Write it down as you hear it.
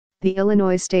The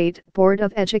Illinois State Board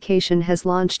of Education has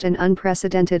launched an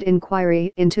unprecedented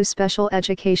inquiry into special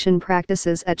education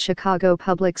practices at Chicago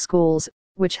public schools,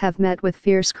 which have met with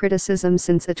fierce criticism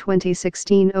since a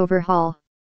 2016 overhaul.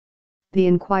 The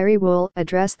inquiry will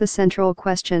address the central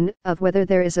question of whether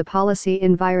there is a policy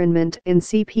environment in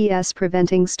CPS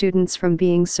preventing students from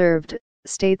being served,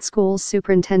 State Schools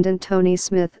Superintendent Tony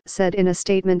Smith said in a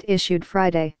statement issued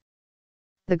Friday.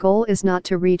 The goal is not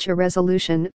to reach a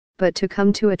resolution, but to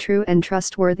come to a true and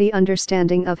trustworthy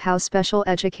understanding of how special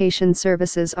education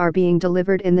services are being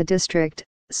delivered in the district,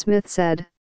 Smith said.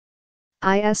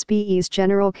 ISBE's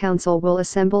General Counsel will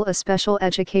assemble a special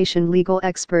education legal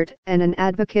expert and an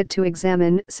advocate to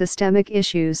examine systemic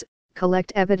issues,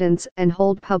 collect evidence and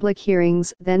hold public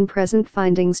hearings, then present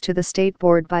findings to the State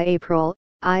Board by April,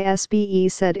 ISBE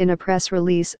said in a press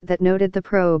release that noted the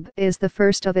probe is the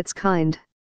first of its kind.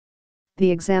 The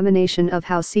examination of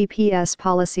how CPS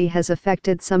policy has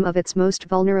affected some of its most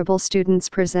vulnerable students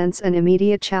presents an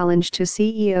immediate challenge to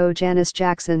CEO Janice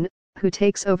Jackson, who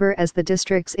takes over as the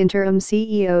district's interim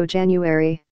CEO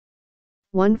January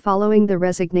 1 following the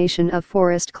resignation of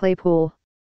Forrest Claypool.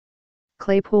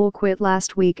 Claypool quit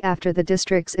last week after the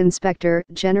district's inspector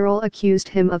general accused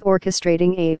him of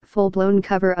orchestrating a full-blown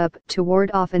cover-up to ward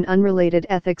off an unrelated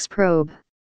ethics probe.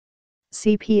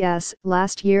 CPS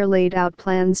last year laid out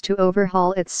plans to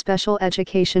overhaul its special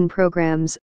education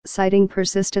programs, citing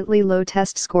persistently low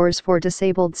test scores for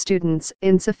disabled students,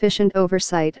 insufficient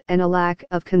oversight, and a lack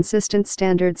of consistent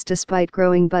standards despite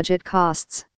growing budget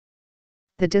costs.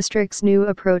 The district's new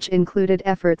approach included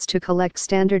efforts to collect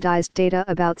standardized data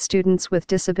about students with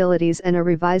disabilities and a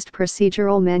revised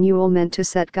procedural manual meant to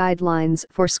set guidelines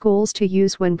for schools to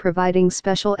use when providing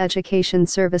special education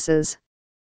services.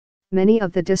 Many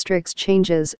of the district's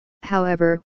changes,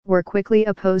 however, were quickly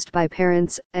opposed by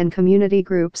parents and community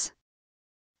groups.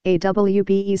 A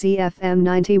WBEZ-FM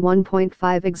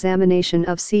 91.5 examination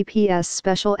of CPS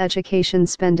special education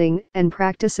spending and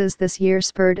practices this year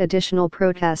spurred additional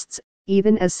protests,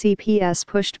 even as CPS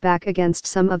pushed back against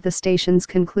some of the station's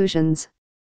conclusions.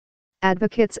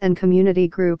 Advocates and community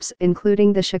groups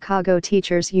including the Chicago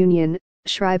Teachers Union,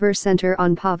 Shriver Center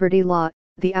on Poverty Law,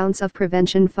 the Ounce of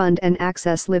Prevention Fund and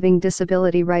Access Living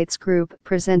Disability Rights Group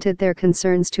presented their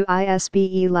concerns to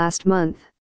ISBE last month.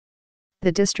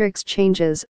 The district's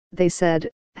changes, they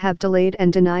said, have delayed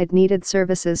and denied needed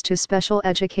services to special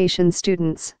education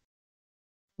students.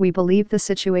 We believe the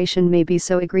situation may be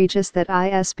so egregious that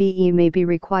ISBE may be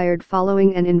required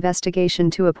following an investigation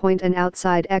to appoint an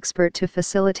outside expert to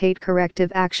facilitate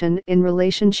corrective action in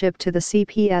relationship to the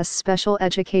CPS special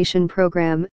education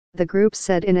program, the group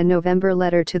said in a November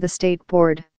letter to the State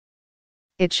Board.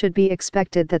 It should be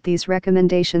expected that these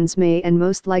recommendations may and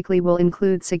most likely will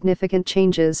include significant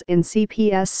changes in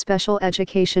CPS special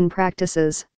education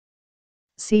practices.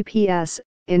 CPS,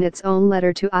 in its own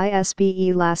letter to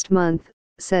ISBE last month,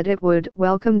 said it would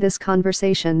welcome this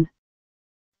conversation.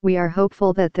 We are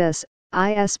hopeful that this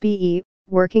ISBE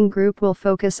working group will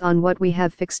focus on what we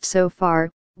have fixed so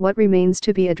far, what remains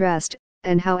to be addressed,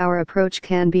 and how our approach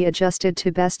can be adjusted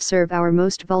to best serve our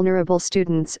most vulnerable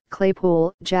students,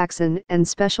 Claypool, Jackson, and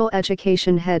special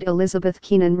education head Elizabeth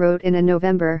Keenan wrote in a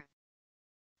November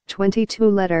 22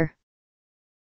 letter.